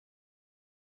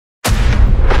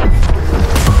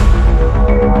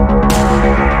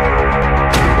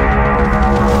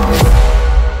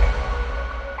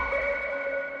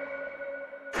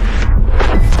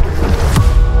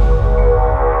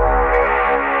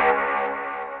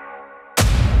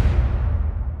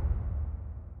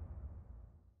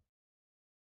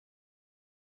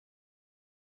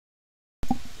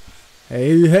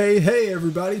Hey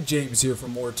everybody, James here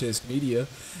from Montage Media,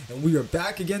 and we are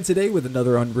back again today with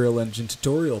another Unreal Engine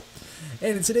tutorial.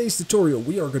 And in today's tutorial,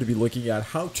 we are going to be looking at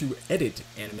how to edit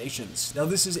animations. Now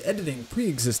this is editing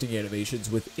pre-existing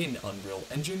animations within Unreal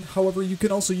Engine, however you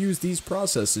can also use these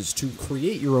processes to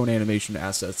create your own animation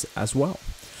assets as well.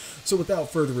 So without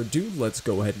further ado, let's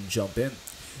go ahead and jump in.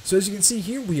 So as you can see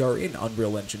here, we are in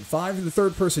Unreal Engine 5 in the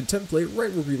third-person template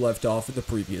right where we left off in the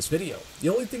previous video. The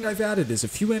only thing I've added is a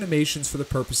few animations for the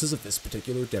purposes of this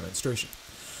particular demonstration.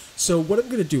 So what I'm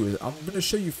going to do is I'm going to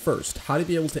show you first how to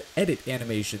be able to edit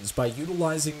animations by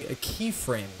utilizing a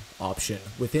keyframe option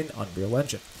within Unreal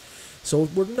Engine. So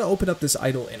we're going to open up this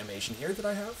idle animation here that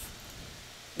I have.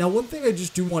 Now, one thing I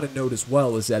just do want to note as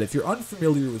well is that if you're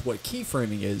unfamiliar with what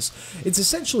keyframing is, it's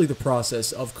essentially the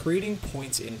process of creating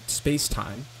points in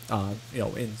space-time,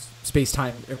 in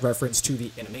space-time in reference to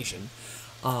the animation,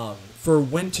 for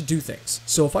when to do things.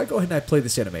 So if I go ahead and I play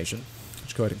this animation,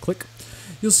 just go ahead and click,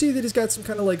 you'll see that he's got some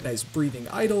kind of like nice breathing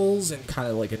idles and kind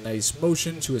of like a nice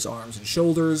motion to his arms and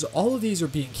shoulders. All of these are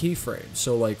being keyframed.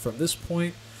 So like from this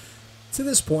point to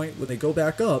this point, when they go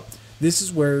back up, this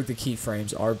is where the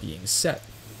keyframes are being set.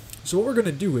 So what we're going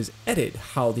to do is edit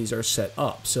how these are set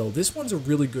up. So this one's a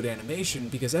really good animation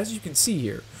because as you can see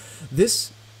here,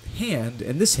 this hand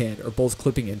and this hand are both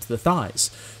clipping into the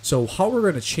thighs. So how we're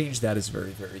going to change that is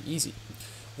very, very easy.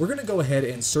 We're going to go ahead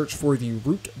and search for the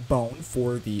root bone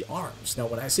for the arms. Now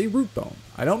when I say root bone,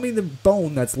 I don't mean the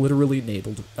bone that's literally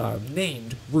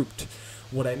named root.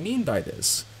 What I mean by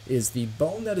this is the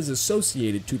bone that is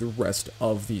associated to the rest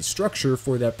of the structure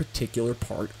for that particular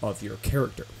part of your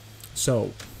character.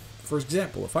 So, for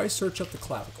example, if I search up the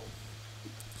clavicle,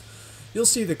 you'll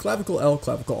see the clavicle L,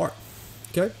 clavicle R.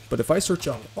 Okay, but if I search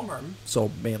on arm, so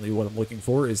mainly what I'm looking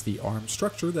for is the arm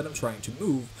structure that I'm trying to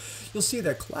move, you'll see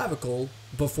that clavicle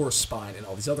before spine and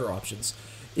all these other options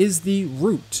is the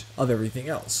root of everything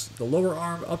else. The lower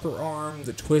arm, upper arm,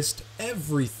 the twist,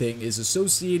 everything is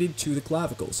associated to the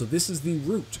clavicle. So this is the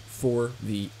root for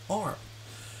the arm.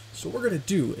 So what we're going to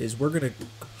do is we're going to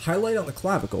highlight on the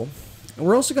clavicle. And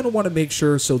we're also going to want to make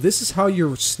sure, so this is how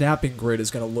your snapping grid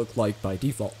is going to look like by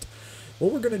default.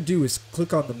 What we're going to do is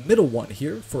click on the middle one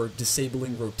here for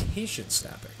disabling rotation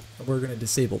snapping. And we're going to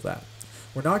disable that.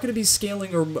 We're not going to be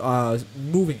scaling or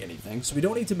moving anything, so we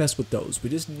don't need to mess with those. We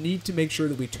just need to make sure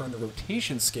that we turn the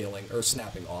rotation scaling or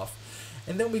snapping off,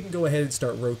 and then we can go ahead and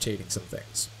start rotating some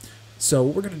things. So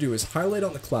what we're going to do is highlight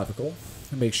on the clavicle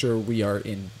and make sure we are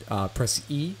in, press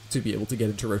E to be able to get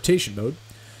into rotation mode.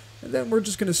 And then we're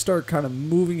just going to start kind of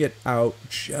moving it out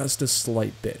just a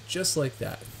slight bit, just like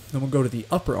that. Then we'll go to the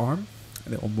upper arm,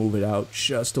 and then we'll move it out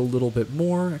just a little bit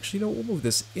more. Actually, no, we'll move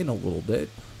this in a little bit.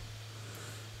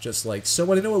 Just like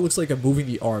so. I know it looks like I'm moving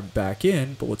the arm back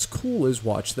in, but what's cool is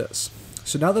watch this.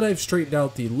 So now that I've straightened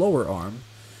out the lower arm,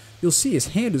 you'll see his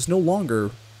hand is no longer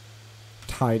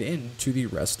tied in to the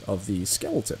rest of the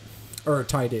skeleton. Or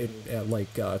tied in,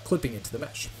 clipping into the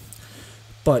mesh.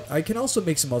 But I can also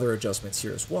make some other adjustments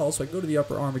here as well. So I can go to the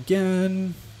upper arm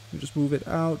again, and just move it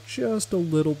out just a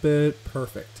little bit.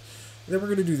 Perfect. And then we're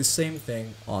going to do the same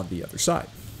thing on the other side.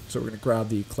 So we're going to grab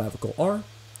the clavicle R,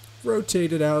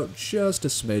 rotate it out just a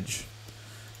smidge,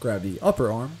 grab the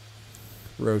upper arm,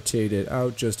 rotate it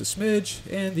out just a smidge,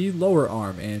 and the lower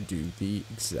arm, and do the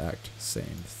exact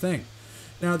same thing.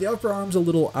 Now the upper arm's a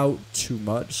little out too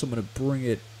much, so I'm going to bring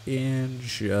it in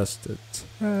just a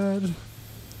tad.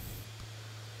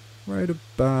 Right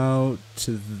about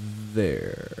to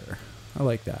there. I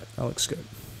like that. That looks good.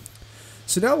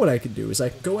 So now what I can do is I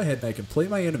can go ahead and I can play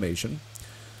my animation.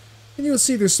 And you'll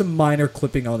see there's some minor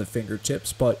clipping on the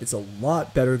fingertips, but it's a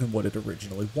lot better than what it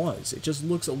originally was. It just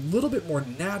looks a little bit more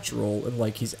natural and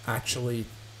like he's actually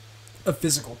a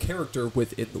physical character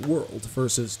within the world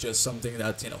versus just something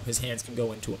that, his hands can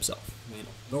go into himself.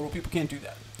 Normal people can't do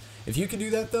that. If you can do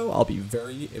that, though, I'll be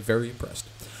very, very impressed.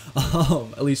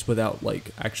 At least without,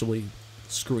 actually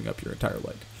screwing up your entire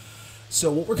leg.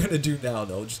 So what we're going to do now,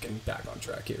 though, just getting back on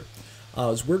track here,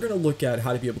 is we're going to look at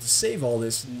how to be able to save all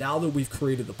this now that we've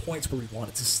created the points where we want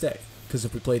it to stay. Because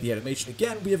if we play the animation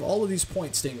again, we have all of these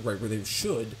points staying right where they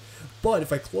should, but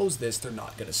if I close this, they're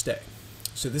not going to stay.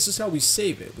 So this is how we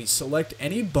save it. We select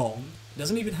any bone. It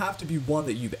doesn't even have to be one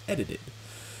that you've edited.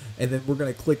 And then we're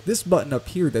going to click this button up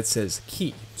here that says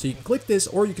key. So you can click this,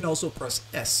 or you can also press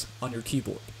S on your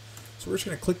keyboard. So we're just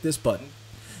going to click this button.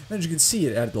 And as you can see,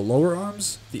 it added the lower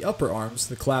arms, the upper arms,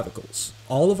 the clavicles.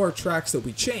 All of our tracks that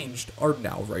we changed are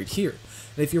now right here.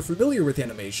 And if you're familiar with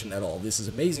animation at all, this is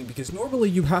amazing because normally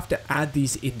you have to add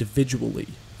these individually.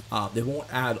 They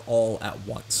won't add all at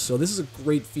once. So this is a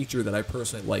great feature that I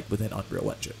personally like within Unreal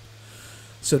Engine.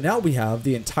 So now we have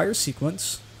the entire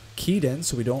sequence keyed in,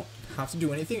 so we don't have to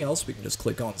do anything else. We can just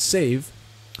click on save,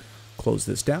 close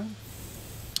this down.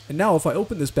 And now if I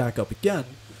open this back up again,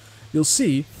 you'll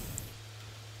see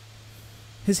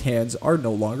his hands are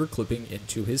no longer clipping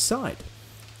into his side.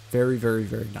 Very, very,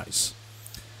 very nice.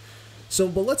 So,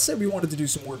 but let's say we wanted to do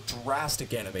some more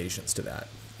drastic animations to that.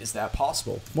 Is that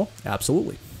possible? Well,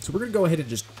 absolutely. So we're going to go ahead and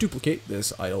just duplicate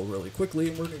this idle really quickly,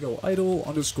 and we're going to go idle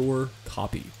underscore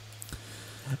copy.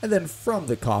 And then from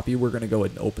the copy, we're going to go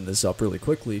ahead and open this up really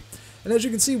quickly. And as you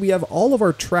can see, we have all of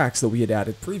our tracks that we had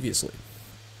added previously.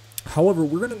 However,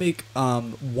 we're going to make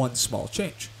one small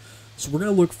change. So we're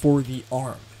going to look for the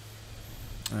arm.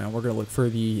 And we're going to look for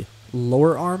the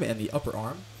lower arm and the upper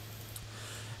arm.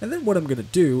 And then what I'm going to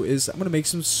do is I'm going to make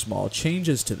some small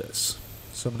changes to this.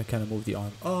 So I'm going to kind of move the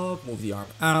arm up, move the arm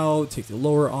out, take the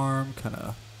lower arm, kind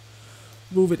of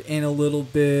move it in a little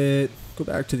bit, go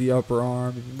back to the upper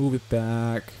arm, move it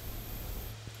back.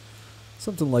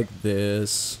 Something like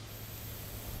this.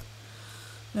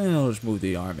 And I'll just move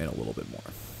the arm in a little bit more.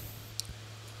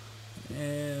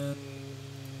 And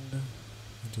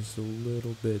just a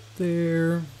little bit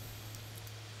there.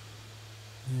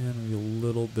 And maybe a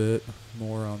little bit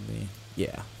more on the,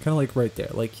 yeah, kind of like right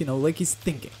there, like, you know, like he's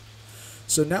thinking.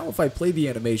 So now if I play the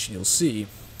animation, you'll see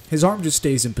his arm just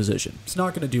stays in position. It's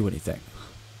not going to do anything.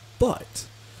 But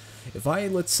if I,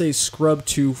 let's say, scrub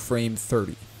to frame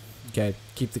 30, okay,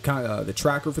 keep the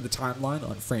tracker for the timeline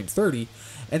on frame 30,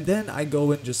 and then I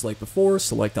go in just like before,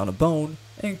 select on a bone,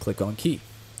 and click on key.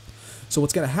 So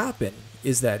what's going to happen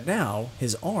is that now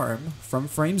his arm from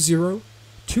frame 0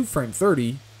 to frame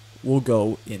 30 will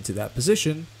go into that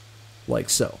position like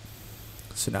so.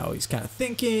 So now he's kind of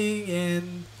thinking,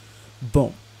 and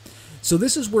boom. So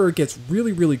this is where it gets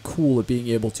really, really cool at being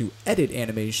able to edit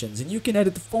animations, and you can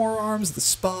edit the forearms, the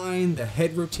spine, the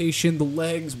head rotation, the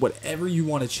legs, whatever you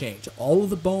want to change. All of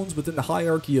the bones within the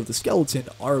hierarchy of the skeleton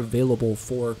are available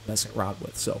for messing around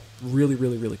with. So really,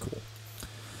 really, really cool.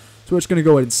 So we're just going to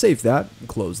go ahead and save that and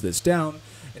close this down.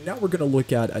 And now we're going to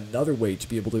look at another way to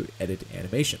be able to edit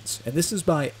animations. And this is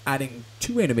by adding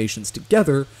two animations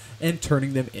together and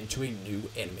turning them into a new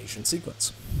animation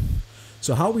sequence.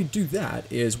 So how we do that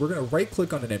is we're going to right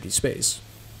click on an empty space,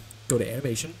 go to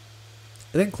animation,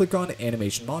 and then click on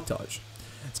animation montage.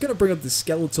 It's going to bring up the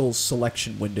skeletal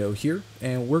selection window here,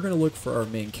 and we're going to look for our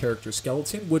main character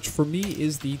skeleton, which for me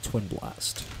is the Twin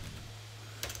Blast.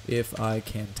 If I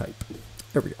can type.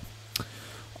 There we go.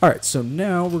 Alright, so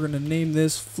now we're going to name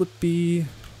this Flippy...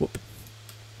 Whoop.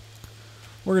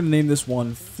 We're going to name this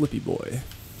one Flippy Boy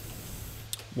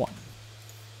 1.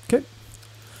 Okay.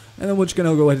 And then we're just going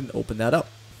to go ahead and open that up.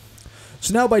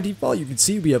 So now by default, you can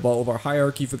see we have all of our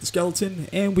hierarchy for the skeleton,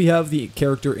 and we have the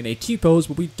character in a T-pose,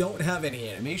 but we don't have any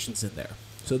animations in there.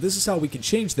 So this is how we can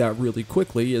change that really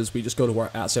quickly, is we just go to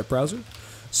our asset browser,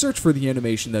 search for the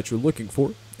animation that you're looking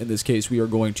for. In this case, we are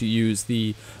going to use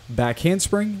the back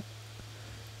handspring.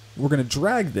 We're going to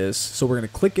drag this, so we're going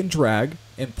to click and drag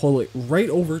and pull it right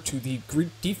over to the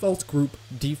default group,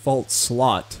 default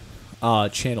slot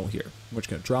channel here. We're just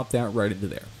going to drop that right into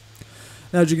there.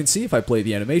 Now, as you can see, if I play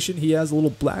the animation, he has a little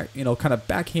black, you know, kind of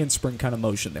back handspring kind of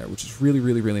motion there, which is really,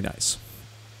 really, really nice.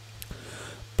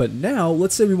 But now,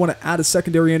 let's say we want to add a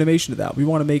secondary animation to that. We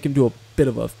want to make him do a bit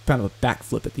of a kind of a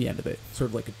backflip at the end of it, sort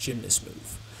of like a gymnast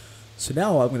move. So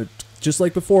now I'm going to, just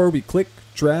like before, we click,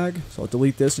 drag, so I'll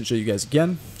delete this and show you guys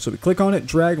again. So we click on it,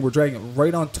 drag, and we're dragging it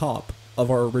right on top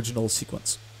of our original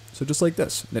sequence. So just like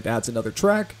this, and it adds another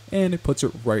track, and it puts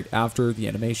it right after the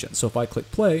animation. So if I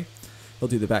click play, it'll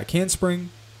do the back handspring,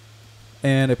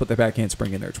 and I put the back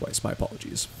handspring in there twice. My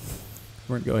apologies.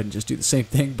 We're going to go ahead and just do the same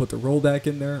thing, put the rollback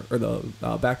in there, or the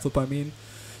backflip, I mean.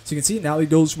 So you can see now he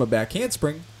goes from a back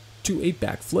handspring to a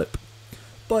backflip.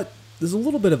 But there's a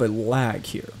little bit of a lag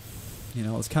here. You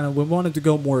know, it's kind of, we want it to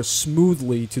go more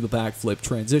smoothly to the backflip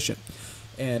transition.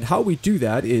 And how we do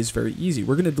that is very easy.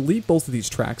 We're going to delete both of these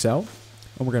tracks out,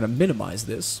 and we're going to minimize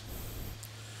this.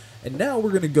 And now we're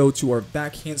going to go to our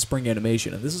back handspring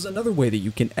animation. And this is another way that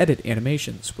you can edit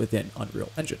animations within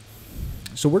Unreal Engine.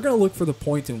 So we're going to look for the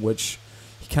point in which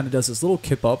he kind of does this little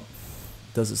kip up,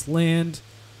 does this land,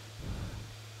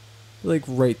 like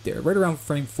right there, right around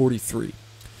frame 43.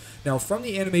 Now from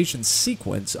the animation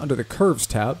sequence under the curves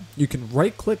tab, you can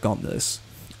right click on this,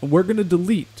 and we're going to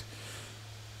delete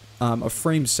a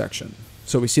frame section.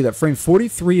 So we see that frame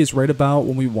 43 is right about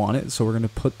when we want it, so we're going to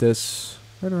put this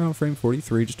right around frame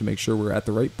 43 just to make sure we're at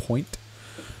the right point.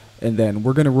 And then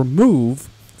we're going to remove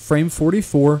frame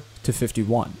 44 to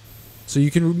 51. So you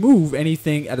can remove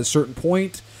anything at a certain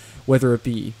point, whether it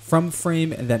be from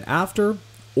frame and then after,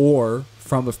 or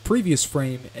from a previous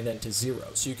frame and then to 0.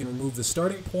 So you can remove the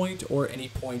starting point or any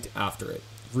point after it.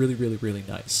 really, really, really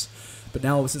nice. But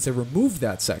now, since I removed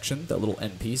that section, that little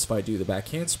end piece, if I do the back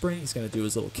handspring, he's going to do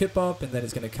his little kip up, and then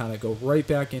he's going to kind of go right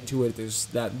back into it. There's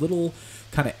that little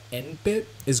kind of end bit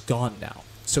is gone now.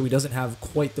 So he doesn't have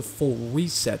quite the full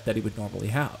reset that he would normally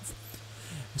have.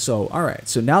 So, alright,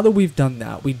 so now that we've done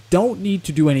that, we don't need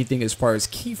to do anything as far as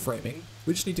keyframing.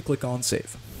 We just need to click on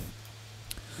Save.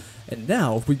 And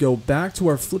now, if we go back to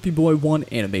our Flippy Boy 1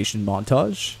 animation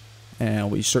montage, and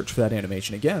we search for that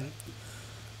animation again,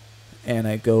 and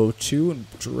I go to and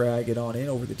drag it on in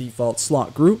over the default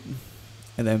slot group,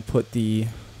 and then put the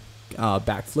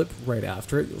backflip right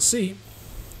after it, you'll see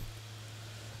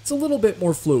it's a little bit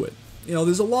more fluid. You know,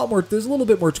 there's a little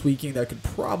bit more tweaking that could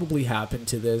probably happen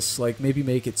to this, like maybe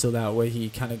make it so that way he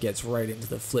kind of gets right into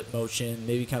the flip motion,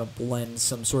 maybe kind of blend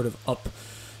some sort of up,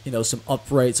 you know, some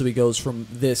upright, so he goes from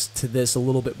this to this a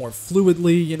little bit more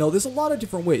fluidly. You know, there's a lot of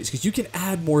different ways, because you can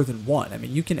add more than one. I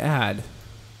mean, you can add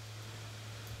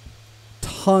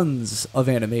tons of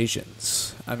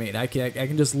animations. I mean, I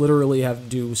can just literally have him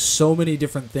do so many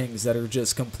different things that are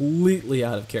just completely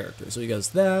out of character. So he goes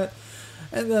that,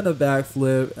 and then a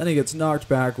backflip, and he gets knocked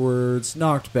backwards,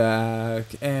 knocked back,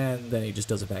 and then he just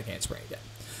does a back handspring again.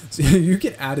 So you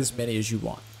can add as many as you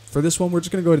want. For this one, we're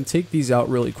just going to go ahead and take these out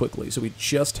really quickly. So we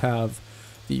just have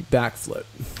the backflip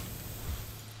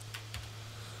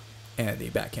and the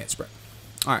back handspring.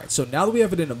 Alright, so now that we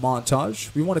have it in a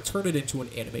montage, we want to turn it into an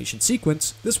animation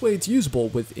sequence. This way it's usable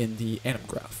within the anim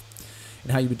graph.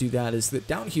 And how you would do that is that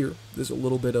down here, there's a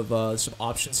little bit of some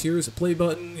options here. There's a play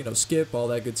button, you know, skip, all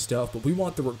that good stuff, but we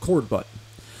want the record button.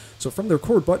 So from the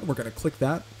record button, we're going to click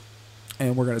that,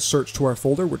 and we're going to search to our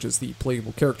folder, which is the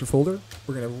playable character folder.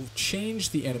 We're going to change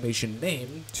the animation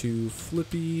name to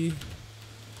Flippy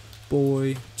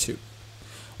Boy 2.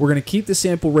 We're going to keep the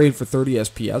sample rate for 30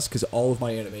 FPS because all of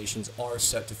my animations are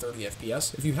set to 30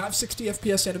 FPS. If you have 60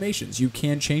 FPS animations, you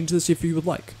can change this if you would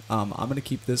like. I'm going to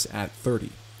keep this at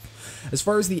 30. As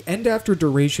far as the end after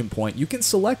duration point, you can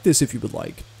select this if you would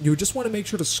like. You just want to make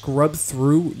sure to scrub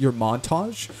through your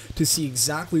montage to see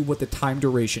exactly what the time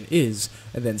duration is,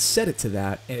 and then set it to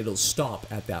that, and it'll stop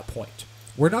at that point.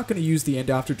 We're not going to use the end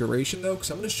after duration though,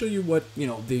 because I'm going to show you what, you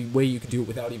know, the way you can do it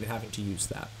without even having to use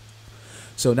that.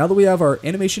 So now that we have our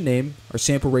animation name, our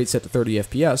sample rate set to 30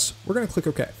 FPS, we're going to click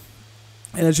OK.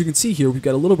 And as you can see here, we've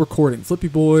got a little recording, Flippy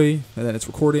Boy, and then it's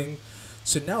recording.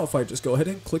 So now if I just go ahead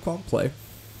and click on play,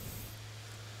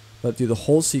 let it do the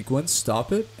whole sequence,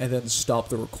 stop it, and then stop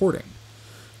the recording.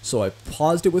 So I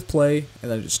paused it with play,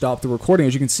 and then I just stopped the recording.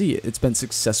 As you can see, it's been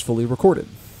successfully recorded.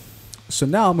 So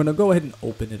now I'm going to go ahead and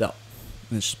open it up.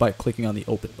 And it's just by clicking on the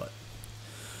open button.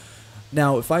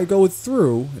 Now, if I go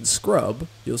through and scrub,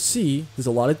 you'll see there's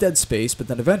a lot of dead space, but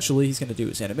then eventually he's going to do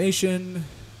his animation,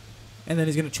 and then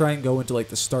he's going to try and go into like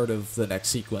the start of the next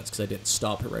sequence because I didn't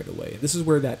stop it right away. And this is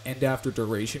where that end after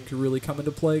duration could really come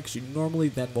into play, because you normally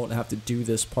then won't have to do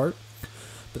this part,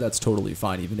 but that's totally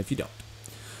fine even if you don't.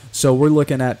 So we're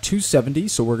looking at 270,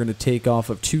 so we're going to take off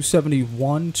of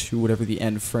 271 to whatever the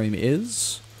end frame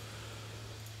is.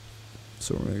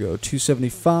 So we're going to go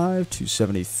 275,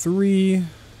 273...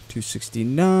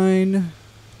 269,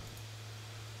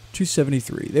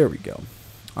 273, there we go.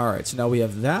 Alright, so now we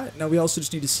have that. Now we also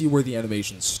just need to see where the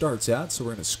animation starts at, so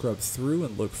we're going to scrub through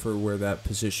and look for where that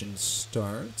position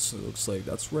starts. It looks like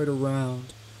that's right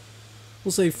around,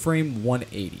 we'll say frame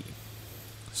 180.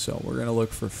 So we're going to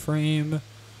look for frame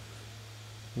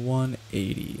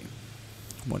 180.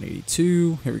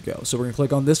 182, here we go. So we're going to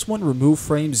click on this one, remove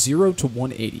frame 0 to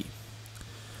 180.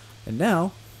 And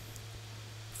now,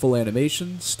 full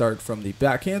animation, start from the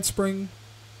back handspring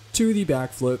to the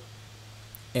backflip,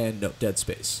 and no dead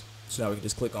space. So now we can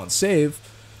just click on save,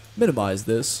 minimize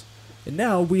this, and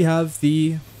now we have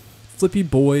the Flippy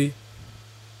Boy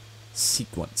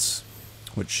sequence,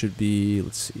 which should be,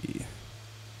 let's see,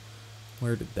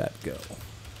 where did that go?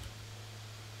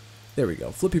 There we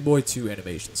go, Flippy Boy 2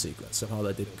 animation sequence. Somehow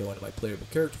that didn't go into my playable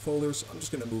character folder, so I'm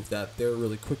just going to move that there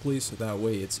really quickly so that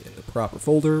way it's in the proper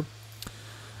folder.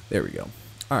 There we go.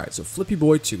 Alright, so Flippy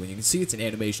Boy 2, and you can see it's an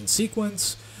animation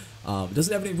sequence. It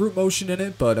doesn't have any root motion in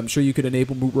it, but I'm sure you could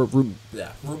enable root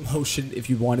motion if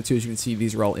you wanted to. As you can see,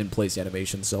 these are all in-place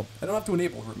animations, so I don't have to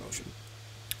enable root motion.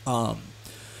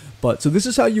 So this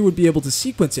is how you would be able to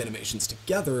sequence animations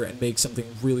together and make something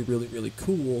really, really, really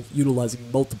cool,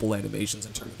 utilizing multiple animations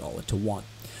and turn it all into one.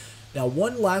 Now,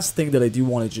 one last thing that I do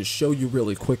want to just show you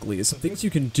really quickly is some things you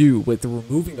can do with the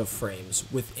removing of frames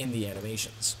within the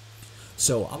animations.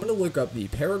 So I'm going to look up the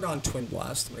Paragon Twin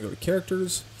Blast. I'm going to go to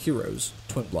Characters, Heroes,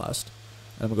 Twin Blast,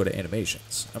 and I'm going to go to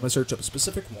Animations. I'm going to search up a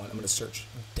specific one. I'm going to search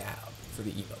Dab for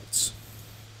the emotes.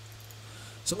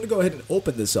 So I'm going to go ahead and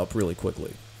open this up really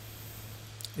quickly.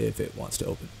 if it wants to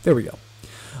open. There we go.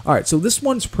 All right, so this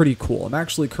one's pretty cool. I'm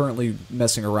actually currently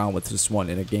messing around with this one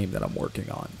in a game that I'm working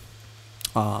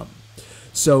on.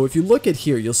 So if you look at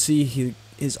here, you'll see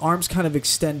his arms kind of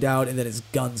extend out and then his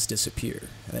guns disappear.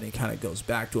 And then he kind of goes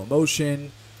back to a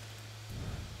motion.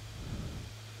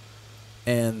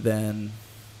 And then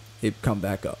it come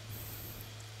back up.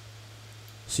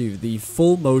 So you have the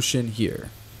full motion here.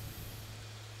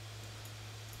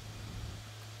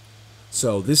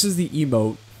 So this is the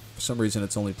emote. For some reason,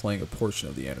 it's only playing a portion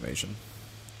of the animation.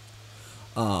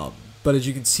 But as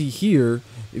you can see here,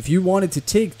 if you wanted to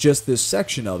take just this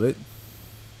section of it,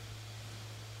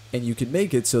 and you can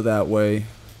make it so that way,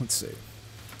 let's see.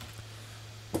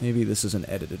 Maybe this is an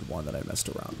edited one that I messed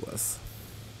around with.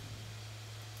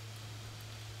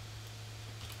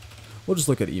 We'll just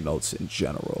look at emotes in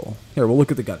general. Here, we'll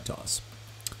look at the gun toss.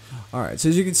 Alright, so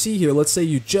as you can see here, let's say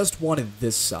you just wanted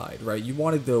this side, right? You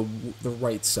wanted the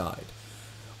right side.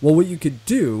 Well, what you could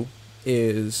do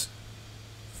is,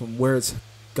 from where it's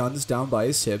guns down by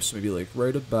his hips, maybe like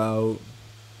right about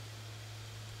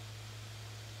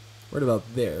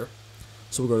there.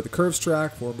 So we'll go to the curves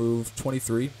track, we'll remove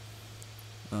 23.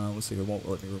 Let's see if it won't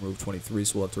let me remove 23,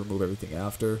 so we'll have to remove everything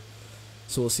after.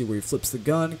 So we'll see where he flips the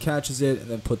gun, catches it, and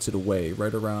then puts it away,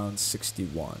 right around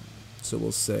 61. So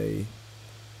we'll say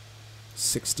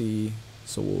 60,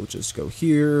 so we'll just go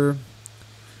here,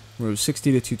 remove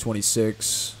 60 to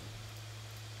 226.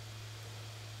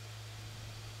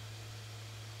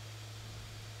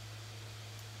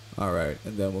 Alright,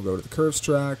 and then we'll go to the curves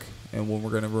track, and we're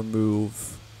going to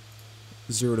remove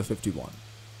 0 to 51.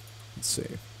 Let's see.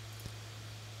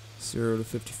 0 to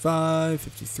 55,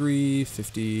 53,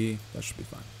 50, that should be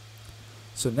fine.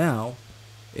 So now,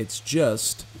 it's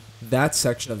just that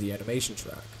section of the animation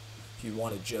track. If you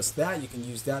wanted just that, you can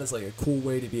use that as like a cool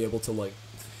way to be able to, like,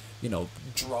 you know,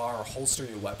 draw or holster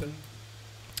your weapon.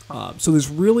 So there's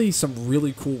really some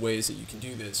really cool ways that you can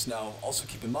do this. Now, also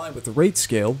keep in mind with the rate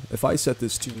scale, if I set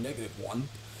this to -1,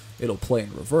 it'll play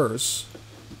in reverse.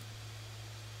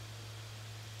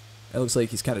 It looks like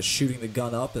he's kind of shooting the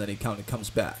gun up, and then he kind of comes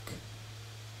back.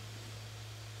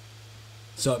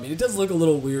 So, I mean, it does look a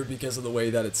little weird because of the way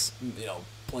that it's, you know,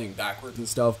 playing backwards and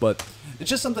stuff, but it's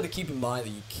just something to keep in mind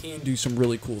that you can do some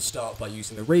really cool stuff by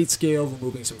using the rate scale,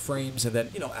 removing some frames, and then,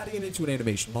 you know, adding it into an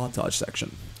animation montage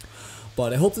section.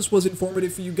 But I hope this was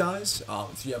informative for you guys.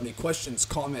 If you have any questions,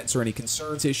 comments, or any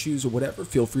concerns, issues, or whatever,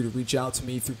 feel free to reach out to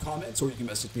me through comments, or you can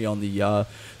message me on the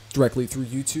directly through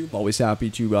YouTube. I'm always happy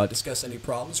to discuss any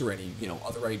problems or any, you know,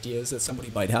 other ideas that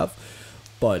somebody might have.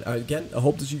 But again, I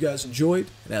hope that you guys enjoyed,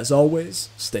 and as always,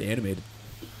 stay animated.